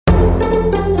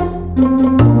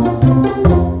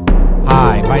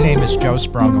name is Joe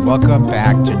Sprung, and welcome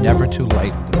back to Never Too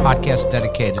Late, the podcast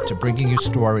dedicated to bringing you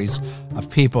stories of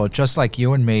people just like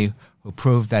you and me who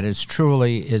prove that it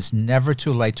truly is never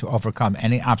too late to overcome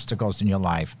any obstacles in your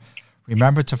life.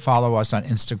 Remember to follow us on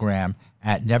Instagram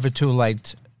at Never Too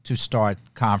Late to Start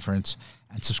Conference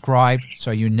and subscribe so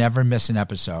you never miss an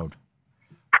episode.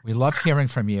 We love hearing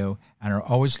from you and are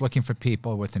always looking for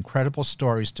people with incredible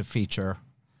stories to feature.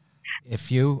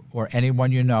 If you or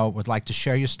anyone you know would like to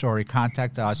share your story,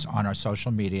 contact us on our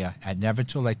social media at Never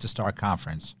Too Late to Start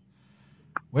Conference.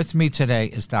 With me today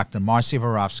is Dr. Marcy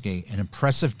Borofsky, an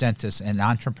impressive dentist and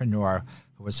entrepreneur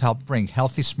who has helped bring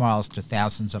healthy smiles to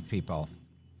thousands of people.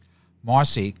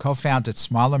 Marcy co-founded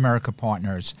Smile America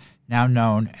Partners, now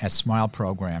known as Smile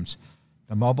Programs,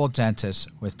 the mobile dentist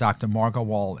with Dr. Margo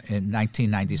Wall in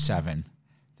 1997.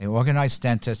 They organize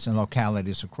dentists in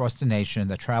localities across the nation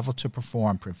that travel to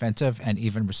perform preventive and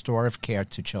even restorative care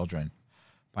to children.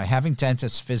 By having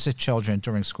dentists visit children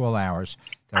during school hours,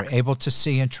 they're able to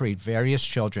see and treat various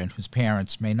children whose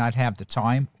parents may not have the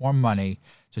time or money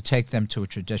to take them to a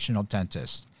traditional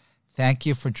dentist. Thank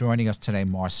you for joining us today,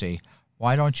 Marcy.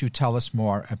 Why don't you tell us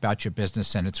more about your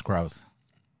business and its growth?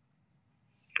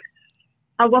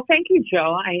 Well, thank you,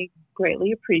 Joe. I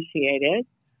greatly appreciate it.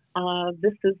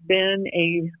 This has been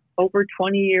a over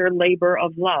 20-year labor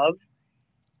of love,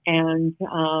 and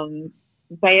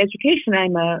by education,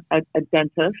 I'm a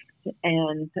dentist,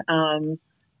 and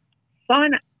saw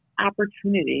an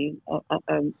opportunity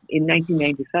in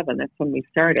 1997. That's when we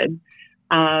started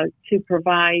to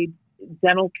provide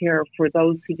dental care for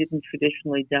those who didn't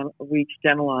traditionally reach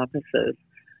dental offices.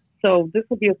 So this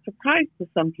will be a surprise to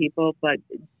some people, but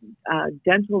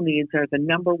dental needs are the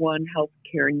number one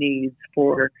healthcare needs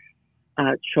for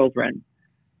children.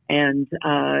 And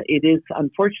it is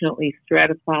unfortunately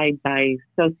stratified by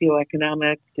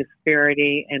socioeconomic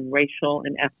disparity and racial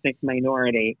and ethnic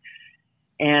minority.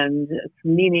 And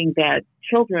meaning that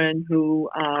children who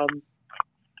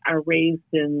are raised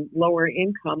in lower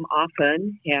income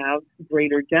often have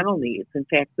greater dental needs. In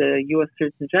fact, the U.S.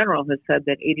 Surgeon General has said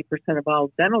that 80% of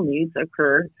all dental needs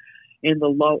occur in the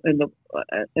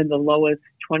lowest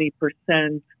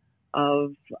 20%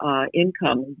 of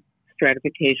income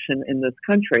stratification in this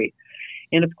country.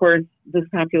 And of course, this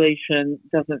population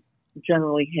doesn't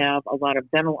generally have a lot of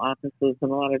dental offices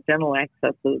and a lot of dental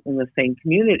accesses in the same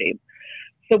community.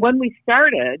 So when we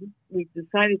started, we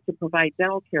decided to provide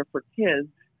dental care for kids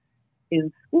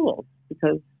in schools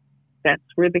because that's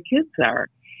where the kids are.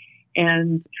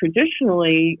 And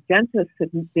traditionally, dentists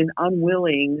have been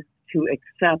unwilling to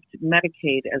accept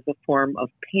Medicaid as a form of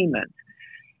payment.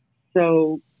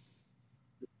 So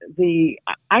the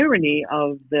irony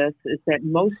of this is that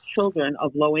most children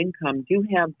of low income do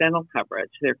have dental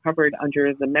coverage. They're covered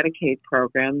under the Medicaid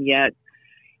program, yet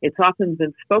it's often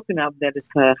been spoken of that it's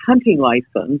a hunting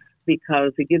license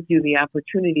because it gives you the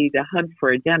opportunity to hunt for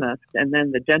a dentist, and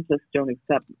then the dentists don't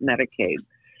accept Medicaid.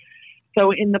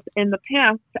 So in the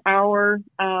past, our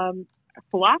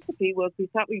philosophy was we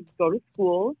thought we'd go to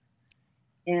schools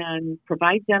and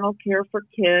provide dental care for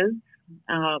kids,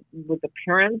 with the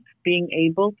parents being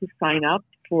able to sign up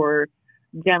for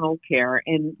dental care.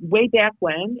 And way back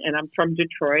when, and I'm from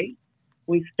Detroit,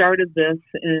 we started this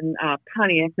in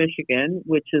Pontiac, Michigan,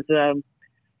 which is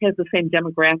has the same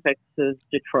demographics as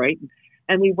Detroit.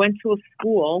 And we went to a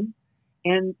school,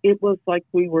 and it was like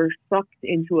we were sucked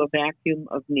into a vacuum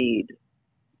of need.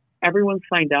 Everyone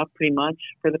signed up pretty much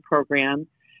for the program.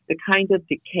 The kind of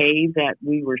decay that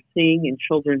we were seeing in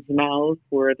children's mouths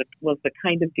was the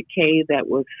kind of decay that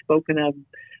was spoken of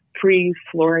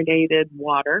pre-fluoridated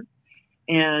water.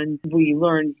 And we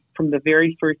learned from the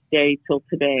very first day till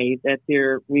today that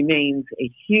there remains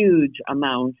a huge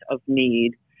amount of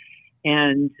need.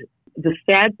 And the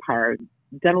sad part,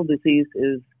 dental disease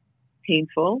is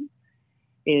painful.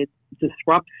 It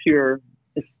disrupts your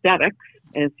aesthetics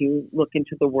as you look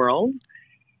into the world.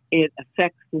 It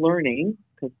affects learning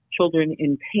because children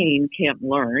in pain can't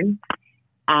learn.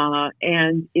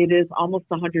 And it is almost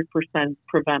 100%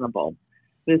 preventable.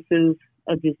 This is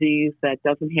a disease that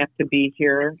doesn't have to be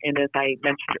here. And as I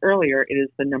mentioned earlier, it is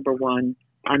the number one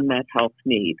unmet health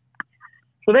need.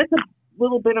 So that's a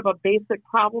little bit of a basic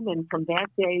problem. And from that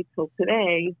day till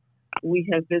today, we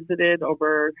have visited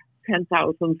over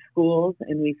 10,000 schools,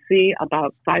 and we see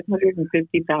about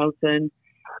 550,000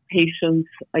 patients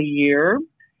a year,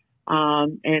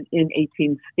 and in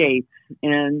 18 states.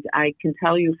 And I can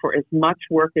tell you, for as much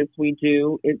work as we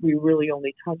do, we really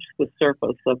only touch the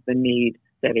surface of the need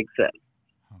that exists.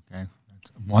 Okay,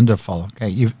 that's wonderful. Okay,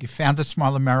 you founded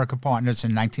Smile America Partners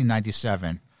in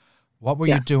 1997. What were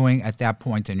you doing at that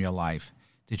point in your life?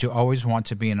 Did you always want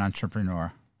to be an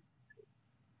entrepreneur?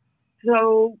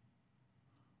 So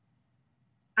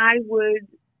I would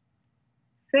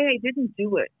say I didn't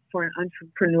do it for an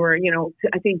entrepreneur.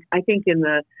 I think in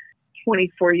the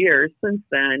 24 years since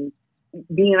then,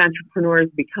 being an entrepreneur has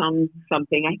become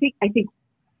something. I think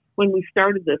when we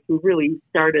started this, we really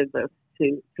started this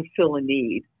to fill a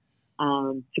need,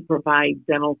 to provide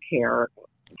dental care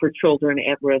for children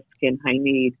at risk and high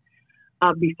need.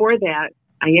 Before that,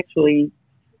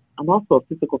 I'm also a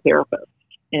physical therapist.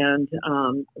 And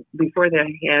before that,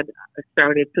 I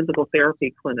started physical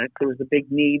therapy clinics. There was a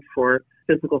big need for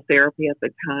physical therapy at the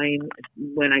time.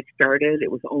 When I started,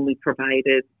 it was only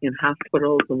provided in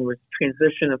hospitals, and there was a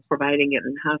transition of providing it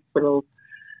in hospitals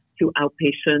to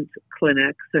outpatient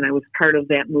clinics, and I was part of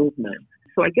that movement.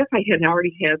 So I guess I had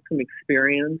already had some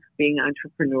experience being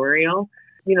entrepreneurial.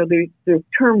 The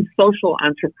term social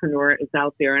entrepreneur is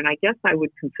out there, and I guess I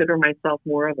would consider myself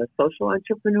more of a social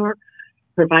entrepreneur,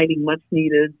 providing much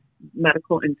needed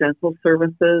medical and dental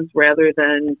services rather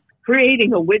than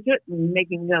creating a widget and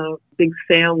making a big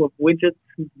sale of widgets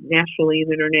nationally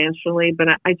and internationally. But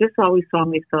I just always saw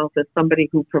myself as somebody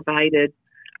who provided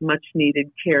much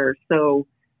needed care. So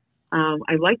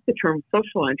I like the term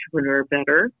social entrepreneur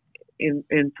better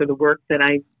in for the work that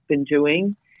I've been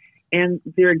doing. And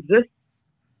there exists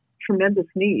tremendous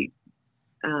need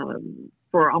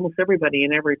for almost everybody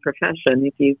in every profession.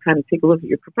 If you kind of take a look at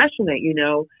your profession that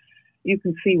you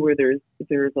can see where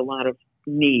there's a lot of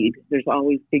need. There's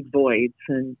always big voids.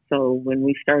 And so when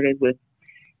we started with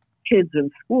kids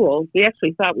in schools, we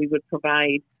actually thought we would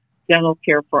provide dental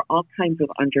care for all kinds of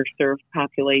underserved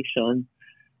populations,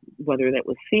 whether that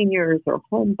was seniors or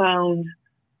homebound.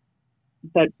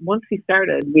 But once we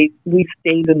started, we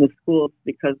stayed in the schools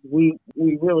because we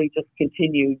really just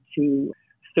continued to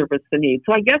service the need.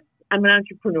 So I guess I'm an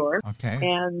entrepreneur. Okay.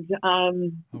 And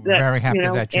we're very happy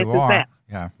that you are. That.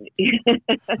 Yeah.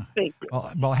 Thank you.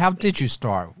 Well, how did you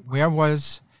start? Where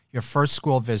was your first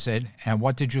school visit, and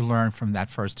what did you learn from that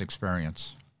first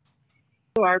experience?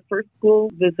 So our first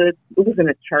school visit, it was in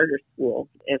a charter school,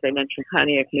 as I mentioned,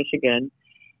 Pontiac, Michigan.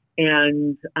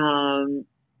 And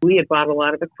we had bought a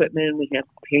lot of equipment. We had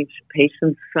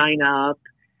patients sign up.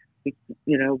 We,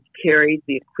 carried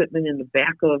the equipment in the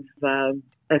back of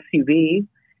SUV.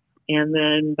 And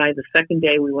then by the second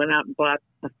day, we went out and bought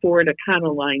a Ford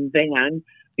Econoline van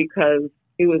because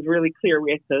it was really clear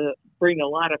we had to bring a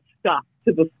lot of stuff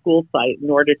to the school site in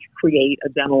order to create a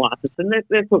dental office. And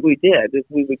that's what we did, is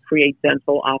we would create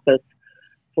dental office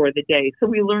for the day. So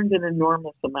we learned an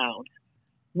enormous amount.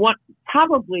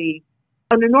 Probably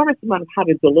an enormous amount of how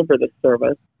to deliver the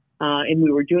service. And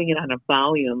we were doing it on a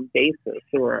volume basis.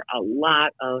 There were a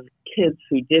lot of kids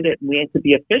who did it, and we had to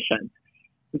be efficient.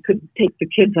 We couldn't take the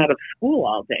kids out of school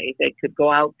all day. They could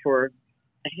go out for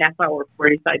a half hour,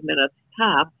 45 minutes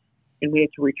tops, and we had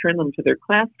to return them to their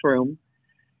classroom.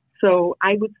 So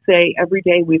I would say every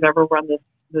day we've ever run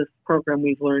this program,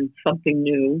 we've learned something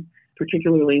new,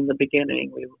 particularly in the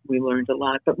beginning. We learned a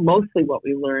lot, but mostly what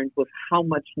we learned was how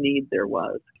much need there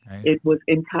was. Okay. It was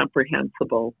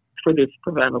incomprehensible for this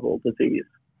preventable disease.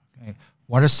 Okay.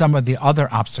 What are some of the other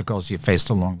obstacles you faced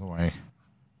along the way?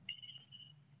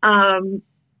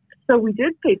 So we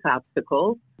did face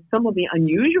obstacles. Some of the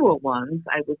unusual ones,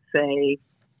 I would say,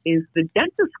 is the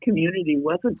dentist community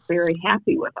wasn't very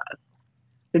happy with us.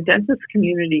 The dentist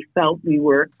community felt we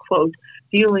were, quote,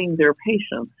 stealing their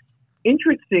patients.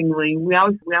 Interestingly, we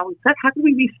always said, how could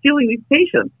we be stealing these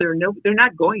patients? They're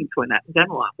not going to a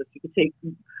dental office. You could take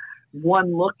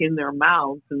one look in their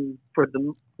mouths, and for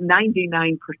the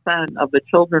 99% of the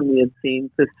children we had seen,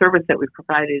 the service that we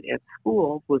provided at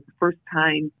schools was the first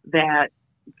time that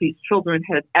these children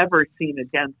had ever seen a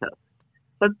dentist.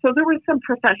 But so there was some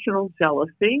professional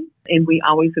jealousy, and we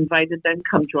always invited them,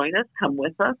 come join us, come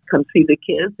with us, come see the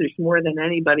kids. There's more than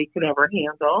anybody could ever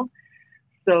handle.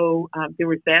 So there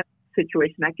was that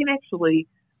situation. I can actually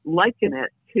liken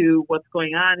it to what's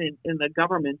going on in the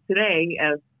government today.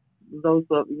 As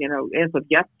of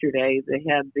yesterday, they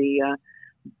had the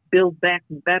Build Back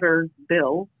Better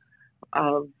bill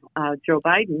of Joe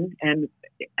Biden,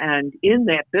 and in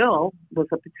that bill was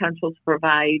a potential to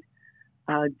provide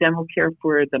dental care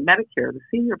for the Medicare, the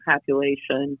senior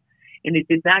population, and it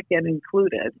did not get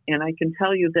included. And I can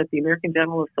tell you that the American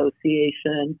Dental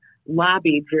Association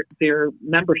lobbied their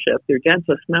membership, their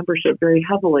dentist membership, very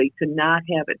heavily to not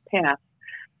have it passed.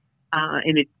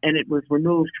 And it was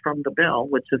removed from the bill,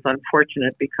 which is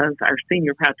unfortunate because our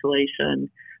senior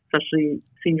population, especially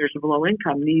seniors of low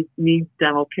income, need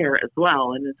dental care as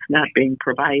well, and it's not being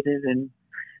provided, and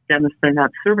dentists are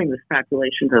not serving this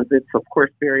population because it's, of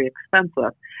course, very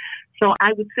expensive. So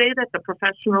I would say that the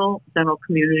professional dental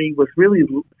community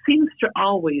seems to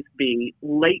always be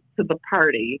late to the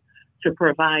party to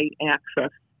provide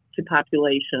access to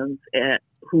populations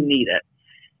who need it.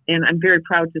 And I'm very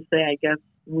proud to say, I guess,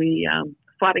 we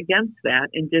fought against that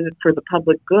and did it for the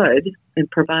public good and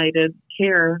provided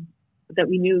care that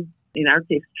we knew, in our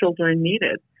case, children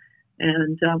needed.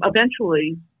 And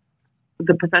eventually,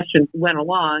 the profession went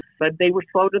along, but they were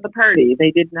slow to the party. They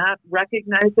did not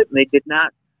recognize it, and they did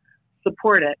not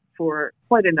support it for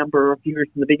quite a number of years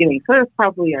in the beginning. So that's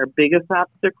probably our biggest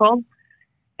obstacle.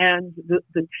 And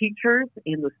the teachers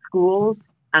in the schools,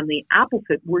 on the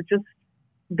opposite,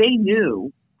 they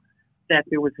knew that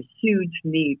there was a huge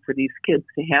need for these kids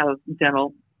to have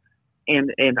dental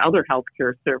and other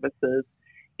healthcare services,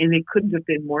 and they couldn't have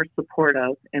been more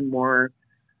supportive and more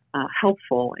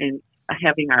helpful in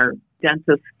having our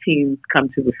dentist teams come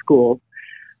to the schools.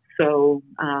 So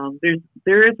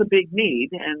there is a big need,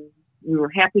 and we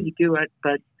were happy to do it,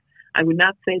 but I would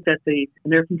not say that the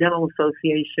American Dental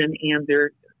Association and their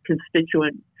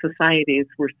constituent societies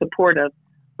were supportive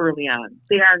early on.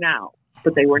 They are now,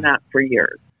 but they were not for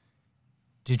years.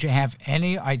 Did you have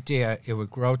any idea it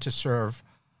would grow to serve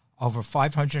over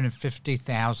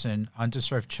 550,000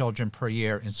 underserved children per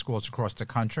year in schools across the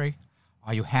country?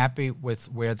 Are you happy with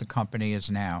where the company is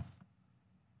now?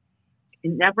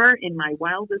 Never in my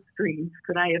wildest dreams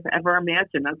could I have ever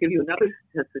imagined. I'll give you another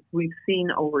statistic. We've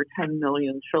seen over 10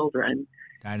 million children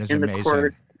that is in amazing. In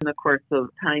the course of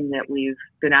time that we've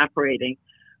been operating.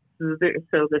 So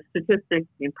the statistic,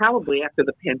 and probably after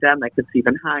the pandemic, it's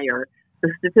even higher.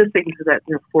 The statistic is that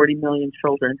there are 40 million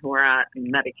children who are on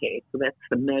Medicaid. So that's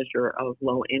the measure of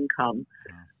low income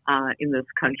in this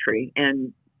country.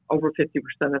 And over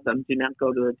 50% of them do not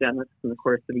go to a dentist in the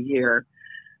course of a year.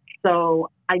 So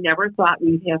I never thought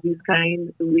we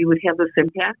would have this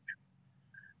impact.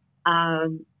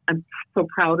 I'm so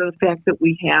proud of the fact that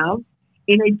we have.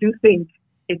 And I do think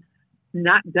it's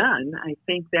not done. I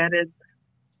think that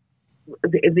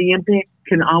the impact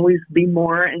can always be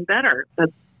more and better. But,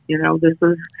 this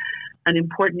is an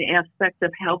important aspect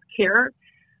of healthcare.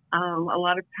 A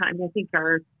lot of times I think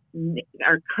our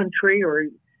country or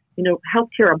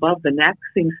healthcare above the neck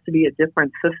seems to be a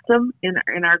different system in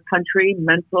our country.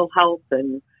 Mental health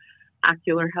and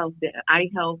ocular health, eye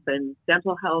health and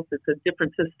dental health, it's a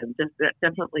different system,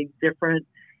 definitely different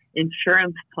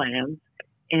insurance plans.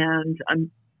 And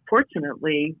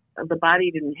unfortunately, the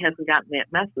body hasn't gotten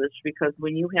that message, because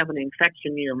when you have an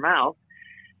infection in your mouth,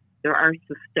 there are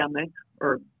systemic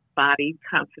or body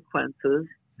consequences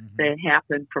that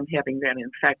happen from having that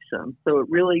infection. So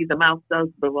the mouth does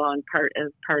belong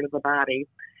as part of the body,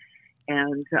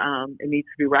 and it needs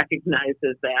to be recognized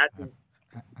as that.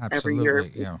 Absolutely, every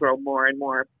year we grow more and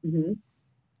more. Mm-hmm.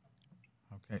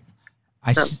 Okay.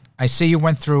 I see you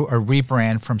went through a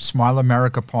rebrand from Smile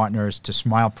America Partners to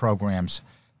Smile Programs,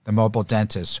 the mobile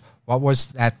dentist. What was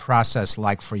that process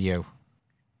like for you?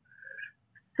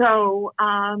 So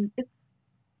our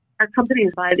company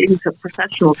is divided into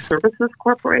Professional Services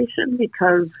Corporation,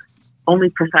 because only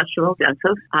professional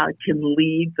dentists can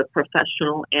lead the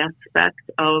professional aspect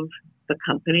of the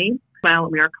company. Smile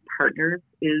America Partners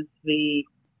is the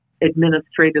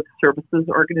administrative services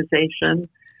organization.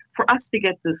 For us to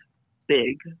get this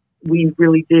big, we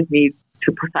really did need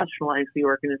to professionalize the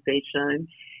organization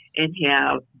and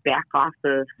have back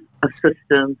office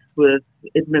assistance with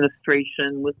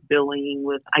administration, with billing,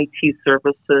 with IT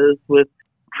services, with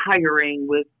hiring,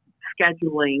 with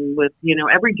scheduling, with,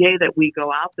 every day that we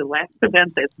go out, the last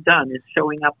event that's done is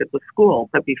showing up at the school.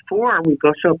 But before we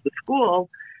go show up at the school,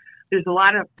 there's a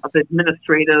lot of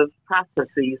administrative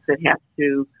processes that have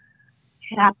to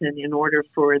happen in order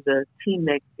for the team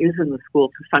that is in the school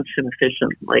to function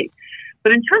efficiently.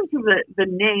 But in terms of the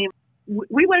name,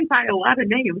 we went by a lot of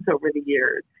names over the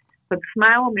years, but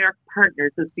Smile America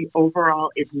Partners is the overall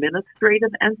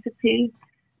administrative entity.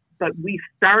 But we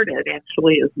started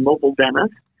actually as mobile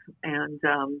dentists, and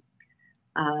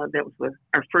that was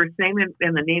our first name,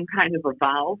 and the name kind of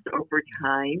evolved over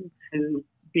time to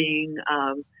being,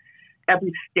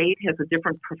 every state has a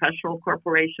different professional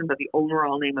corporation, but the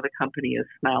overall name of the company is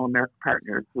Smile America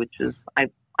Partners, which is,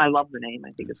 I love the name.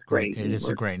 I think it's great. It is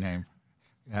a great name.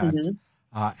 Mm-hmm.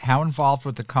 How involved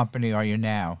with the company are you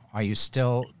now? Are you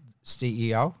still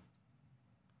CEO?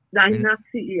 I'm not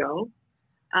CEO.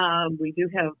 We do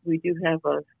have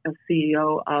a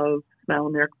CEO of Smile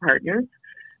America Partners.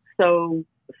 So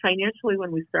financially,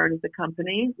 when we started the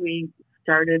company, we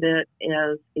started it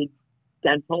as a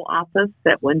dental office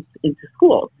that went into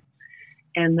schools.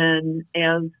 And then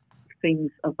as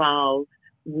things evolved,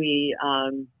 we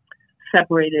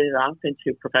separated it off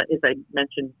into, as I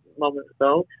mentioned a moment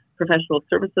ago, professional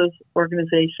services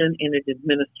organization and an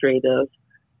administrative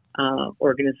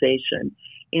organization.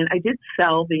 And I did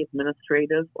sell the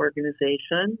administrative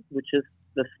organization, which is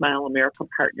the Smile America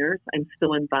Partners. I'm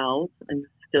still involved. I'm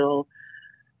still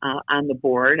on the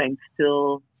board. I'm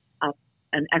still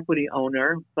an equity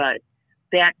owner, but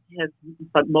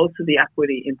most of the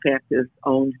equity, in fact, is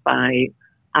owned by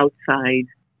outside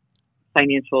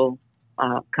financial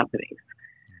companies.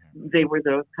 They were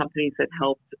the companies that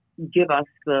helped give us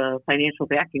the financial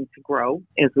backing to grow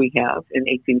as we have in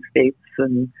 18 states,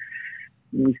 and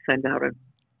we send out a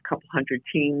couple hundred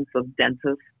teams of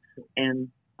dentists and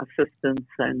assistants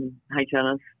and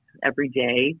hygienists every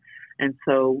day. And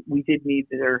so we did need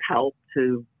their help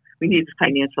we needed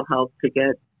financial help to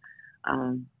get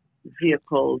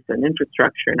vehicles and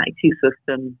infrastructure and IT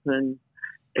systems, and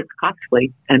it's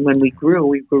costly. And when we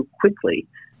grew quickly.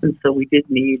 And so we did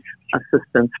need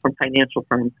assistance from financial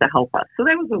firms to help us. So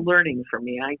that was a learning for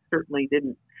me. I certainly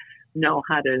didn't know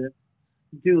how to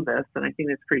do this, and I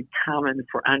think it's pretty common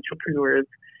for entrepreneurs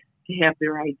to have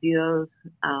their ideas,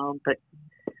 but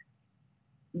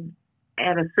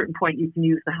at a certain point you can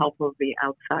use the help of the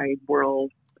outside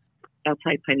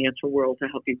financial world to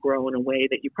help you grow in a way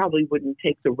that you probably wouldn't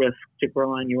take the risk to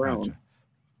grow on your own.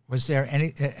 Was there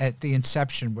at the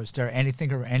inception, was there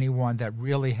anything or anyone that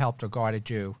really helped or guided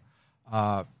you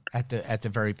at the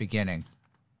very beginning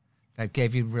that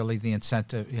gave you really the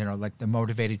incentive, that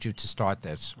motivated you to start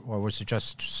this? Or was it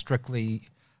just strictly,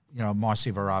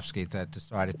 Marcy Borofsky that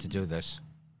decided to do this?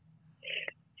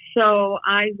 So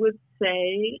I would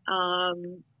say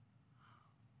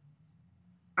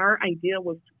our idea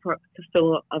was to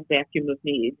fill a vacuum of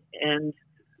need. And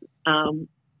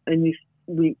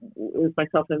it was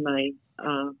myself and my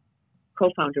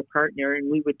co-founder partner, and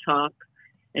we would talk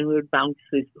and we would bounce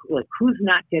these, like, who's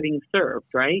not getting served,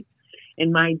 right?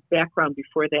 And my background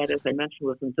before that, as I mentioned,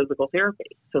 was in physical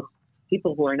therapy. So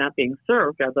people who are not being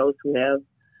served are those who have,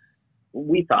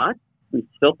 we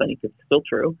still think it's still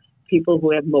true, people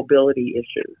who have mobility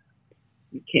issues.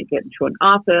 You can't get into an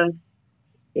office.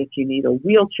 If you need a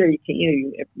wheelchair, you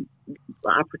can't.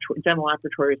 Dental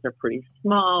operatories are pretty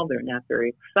small. They're not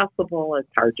very accessible. It's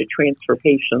hard to transfer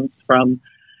patients from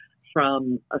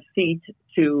a seat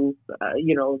to,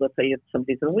 let's say if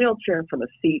somebody's in a wheelchair, from a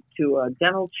seat to a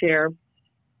dental chair.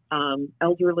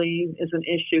 Elderly is an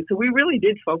issue. So we really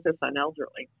did focus on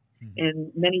elderly. Mm-hmm.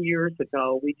 And many years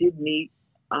ago, we did meet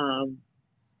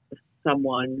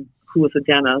someone who was a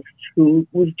dentist who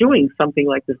was doing something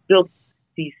like this, built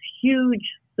these huge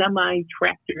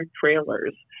semi-tractor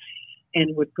trailers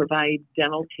and would provide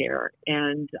dental care.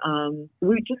 And we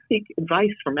would just seek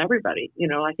advice from everybody.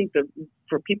 I think that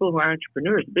for people who are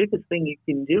entrepreneurs, the biggest thing you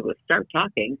can do is start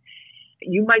talking.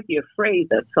 You might be afraid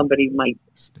that somebody might,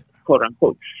 quote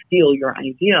unquote, steal your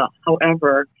idea.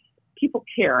 However, people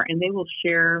care and they will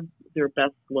share their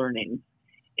best learnings.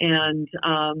 And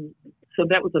so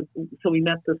we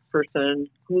met this person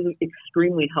who was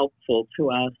extremely helpful to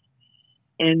us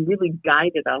and really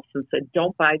guided us and said,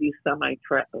 don't buy these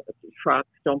semi-trucks,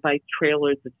 don't buy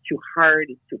trailers, it's too hard,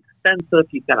 it's too expensive,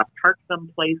 you've got to park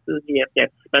them places, you have to have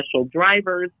special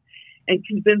drivers, and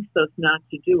convinced us not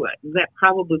to do it. And that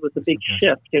probably was a big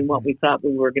shift in what we thought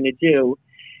we were going to do,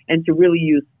 and to really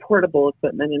use portable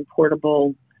equipment and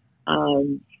portable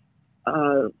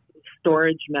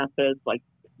storage methods, like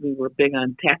we were big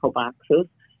on tackle boxes,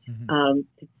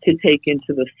 to take into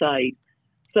the site.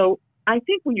 So I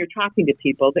think when you're talking to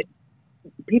people, that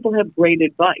people have great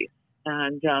advice,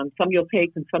 and some you'll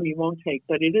take and some you won't take,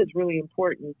 but it is really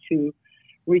important to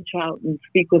reach out and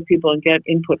speak with people and get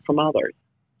input from others.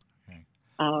 Okay.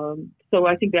 So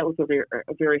I think that was a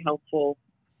very helpful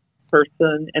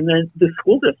person. And then the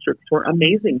school districts were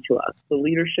amazing to us. The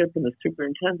leadership and the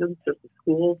superintendents of the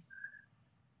schools,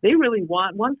 they really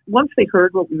once they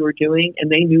heard what we were doing and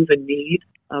they knew the need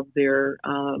of their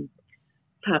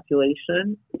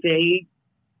population,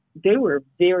 they were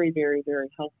very, very, very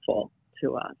helpful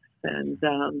to us. And,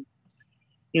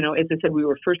 as I said, we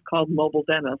were first called mobile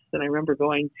dentists. And I remember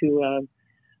going to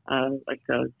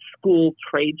a school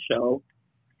trade show,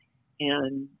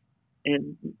 and a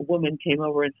woman came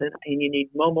over and said, and you need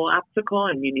mobile optical,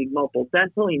 and you need mobile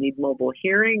dental, you need mobile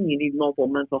hearing, you need mobile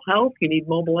mental health, you need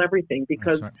mobile everything,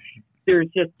 because there's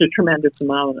just a tremendous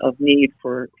amount of need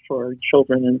for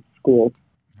children in schools.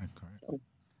 So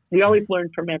we always learn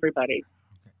from everybody.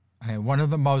 Okay. One of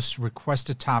the most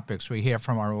requested topics we hear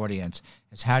from our audience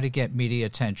is how to get media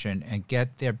attention and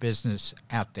get their business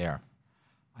out there.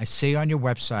 I see on your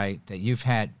website that you've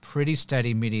had pretty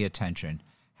steady media attention.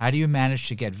 How do you manage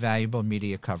to get valuable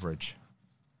media coverage?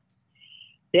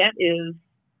 That is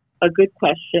a good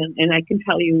question, and I can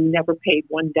tell you never paid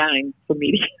one dime for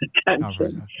media attention. Oh,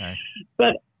 right. Okay.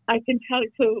 But I can tell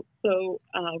you,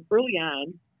 early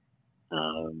on,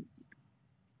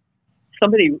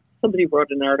 somebody wrote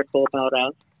an article about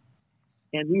us,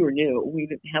 and we were new. We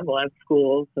didn't have a lot of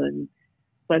schools,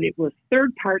 but it was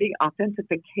third-party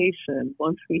authentication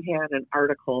once we had an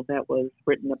article that was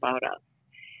written about us.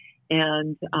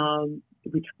 And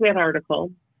we took that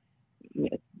article.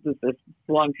 This was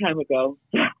a long time ago.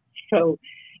 So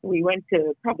we went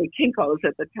to probably Kinko's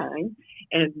at the time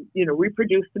and,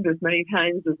 reproduced it as many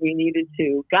times as we needed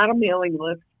to, got a mailing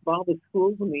list of all the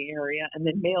schools in the area, and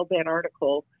then mailed that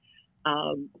article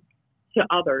to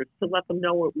others to let them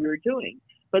know what we were doing.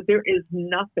 But there is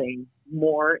nothing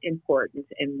more important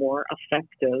and more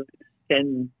effective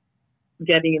than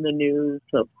getting in the news.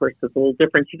 So of course, it's a little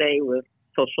different today with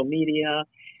social media.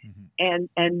 Mm-hmm.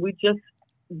 And we just,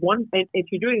 if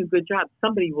you're doing a good job,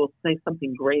 somebody will say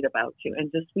something great about you. And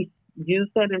just we use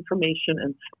that information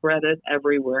and spread it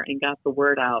everywhere and got the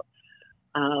word out.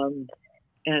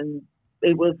 And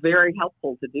it was very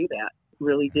helpful to do that.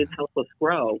 Really did help us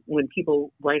grow. When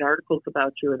people write articles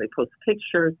about you or they post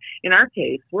pictures, in our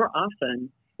case, we're often,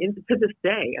 to this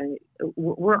day,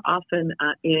 we're often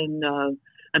on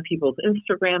people's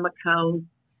Instagram accounts.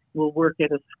 We'll work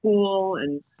at a school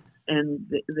and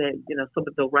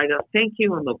somebody, they'll write up thank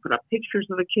you and they'll put up pictures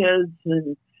of the kids,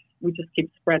 and we just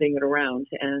keep spreading it around.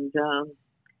 And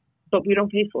but we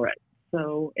don't pay for it.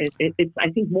 So it's, I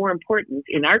think, more important,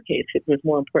 in our case, it was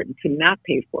more important to not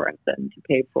pay for it than to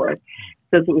pay for it,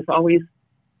 because it was always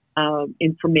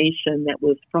information that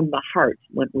was from the heart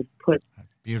when it was put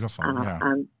beautiful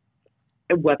on,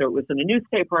 whether it was in a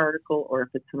newspaper article or if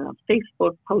it's in a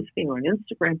Facebook posting or an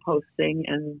Instagram posting,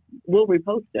 and we'll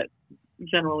repost it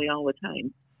generally all the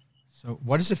time. So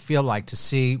what does it feel like to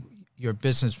see your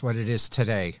business what it is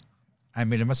today? I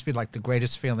mean, it must be like the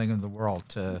greatest feeling in the world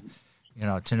to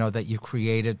know that you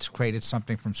created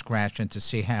something from scratch, and to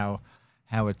see how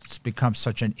it's become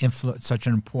such an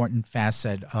important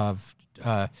facet of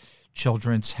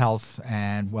children's health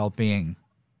and well-being.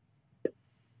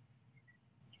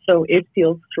 So it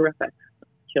feels terrific,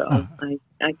 Joe.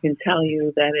 I can tell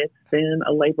you that it's been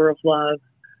a labor of love.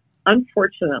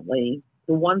 Unfortunately,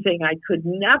 the one thing I could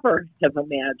never have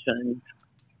imagined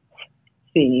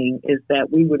seeing is that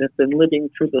we would have been living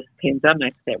through this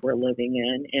pandemic that we're living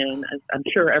in. And I'm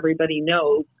sure everybody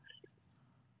knows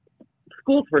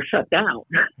schools were shut down.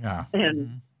 Yeah.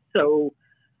 And so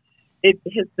it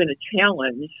has been a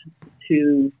challenge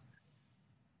to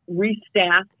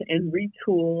restaff and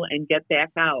retool and get back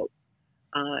out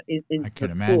in I can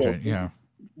the imagine, schools. yeah.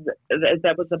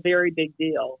 That was a very big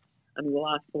deal. I mean, we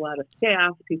lost a lot of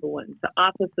staff. People went into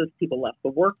offices. People left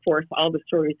the workforce. All the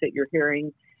stories that you're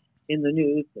hearing in the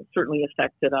news certainly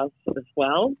affected us as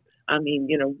well. I mean,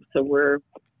 so we're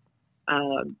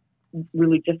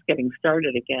really just getting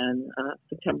started again,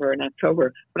 September and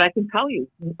October. But I can tell you,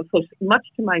 so much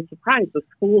to my surprise, the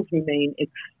schools remain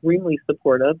extremely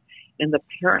supportive, and the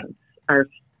parents are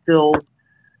still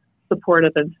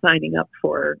supportive and signing up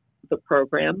for the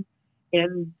program.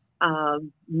 And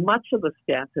much of the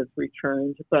staff has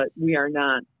returned, but we are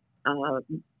not,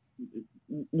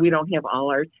 we don't have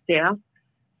all our staff.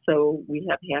 So we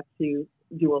have had to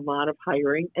do a lot of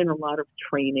hiring and a lot of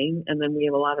training. And then we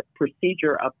have a lot of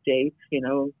procedure updates,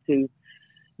 to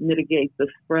mitigate the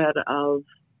spread of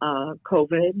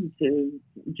COVID, to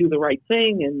do the right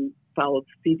thing and follow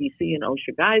CDC and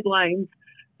OSHA guidelines.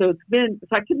 So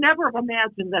I could never have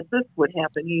imagined that this would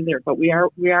happen either, but we are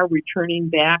returning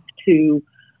back to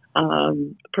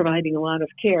providing a lot of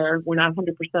care. We're not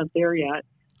 100% there yet,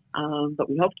 but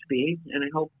we hope to be. And I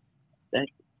hope that,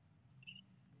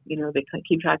 they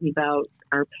keep talking about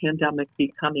our pandemic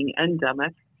becoming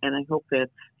endemic, and I hope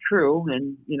that's true.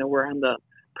 And, we're on the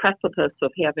precipice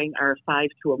of having our 5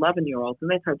 to 11-year-olds,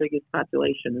 and that's our biggest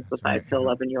population is the 5 to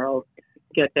 11-year-olds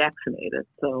get vaccinated.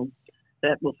 So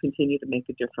that will continue to make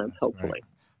a difference, hopefully. Right.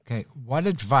 Okay. What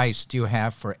advice do you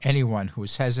have for anyone who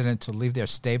is hesitant to leave their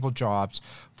stable jobs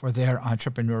for their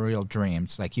entrepreneurial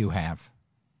dreams like you have?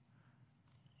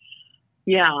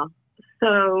 Yeah.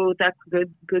 So that's a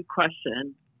good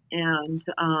question. And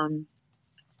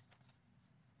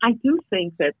I do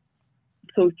think that,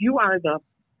 so if you are the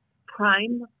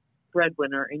prime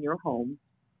breadwinner in your home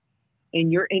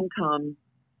and your income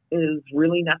is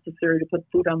really necessary to put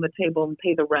food on the table and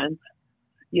pay the rent,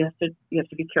 you have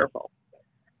to be careful.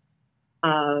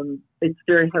 It's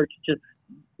very hard to just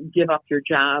give up your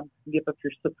job, give up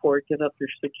your support, give up your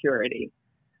security.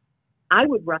 I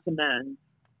would recommend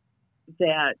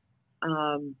that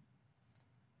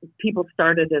people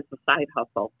started as a side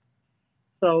hustle.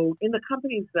 So in the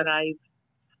companies that I've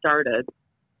started,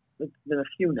 it's been a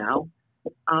few now,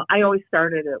 I always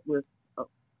started it with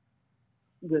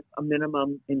a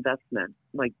minimum investment,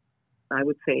 like I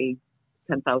would say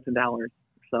 $10,000.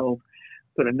 So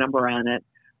put a number on it.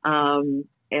 And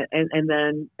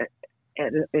then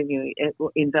it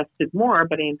invested more,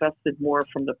 but I invested more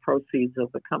from the proceeds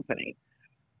of the company.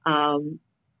 And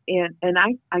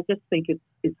I just think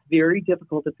it's very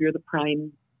difficult if you're the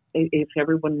prime, if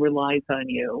everyone relies on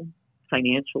you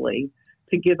financially,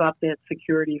 to give up that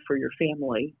security for your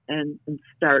family and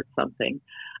start something.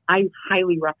 I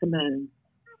highly recommend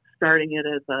starting it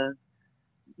as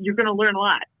you're going to learn a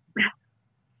lot.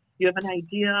 You have an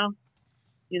idea,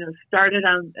 start it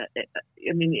on,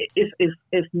 I mean,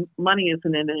 if money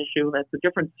isn't an issue, that's a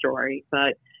different story.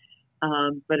 But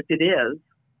if it is,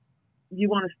 you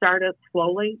want to start it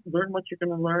slowly, learn what you're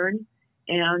going to learn,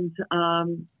 and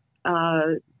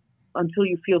until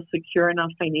you feel secure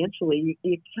enough financially,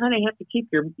 you kind of have to keep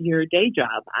your day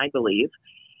job, I believe.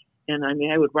 And I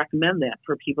mean, I would recommend that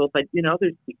for people. But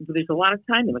there's a lot of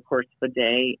time in the course of the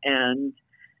day, and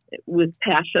with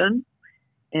passion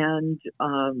and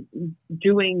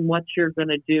doing what you're going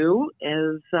to do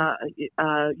is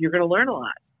you're going to learn a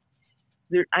lot.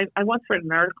 I once read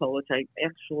an article, which I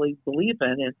actually believe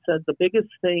in. It said the biggest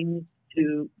thing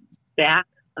to back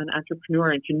an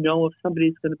entrepreneur and to know if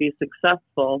somebody's going to be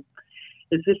successful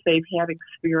is if they've had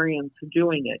experience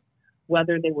doing it.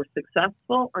 Whether they were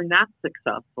successful or not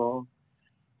successful,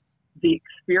 the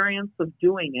experience of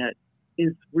doing it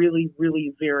is really,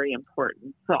 really very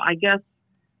important. So I guess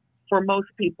for most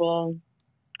people,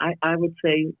 I would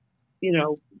say,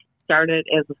 start it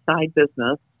as a side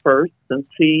business first and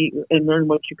see and learn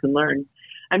what you can learn.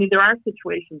 I mean, there are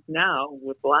situations now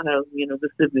with a lot of,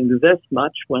 this didn't exist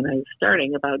much when I was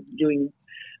starting, about doing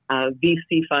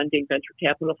VC funding, venture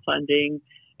capital funding,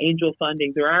 angel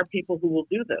funding. There are people who will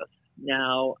do this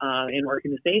now in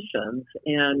organizations,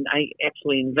 and I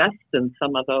actually invest in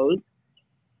some of those,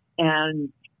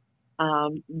 and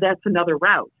that's another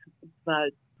route.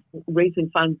 But raising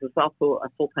funds is also a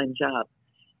full-time job,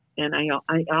 and I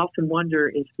often wonder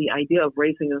if the idea of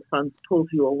raising the funds pulls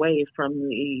you away from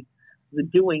the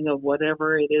doing of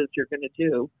whatever it is you're going to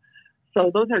do.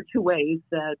 So those are two ways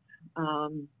that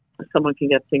someone can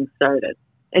get things started,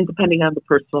 and depending on the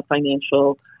personal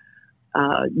financial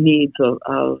needs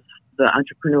of the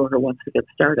entrepreneur who wants to get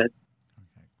started.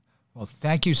 Okay. Well,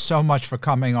 thank you so much for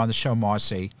coming on the show,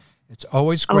 Marcy. It's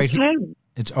always great. Okay.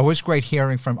 It's always great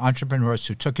hearing from entrepreneurs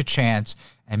who took a chance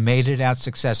and made it out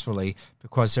successfully,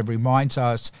 because it reminds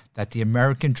us that the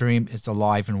American dream is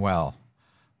alive and well.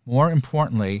 More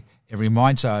importantly, it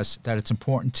reminds us that it's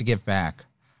important to give back.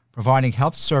 Providing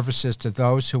health services to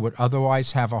those who would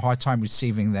otherwise have a hard time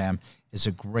receiving them is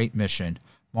a great mission.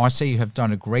 Marcy, you have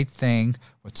done a great thing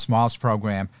with Smiles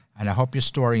Program, and I hope your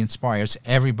story inspires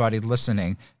everybody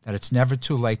listening that it's never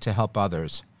too late to help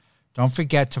others. Don't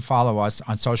forget to follow us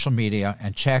on social media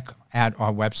and check out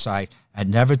our website at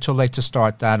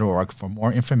nevertoolatetostart.org for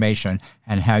more information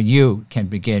and how you can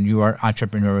begin your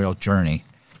entrepreneurial journey.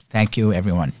 Thank you,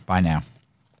 everyone. Bye now.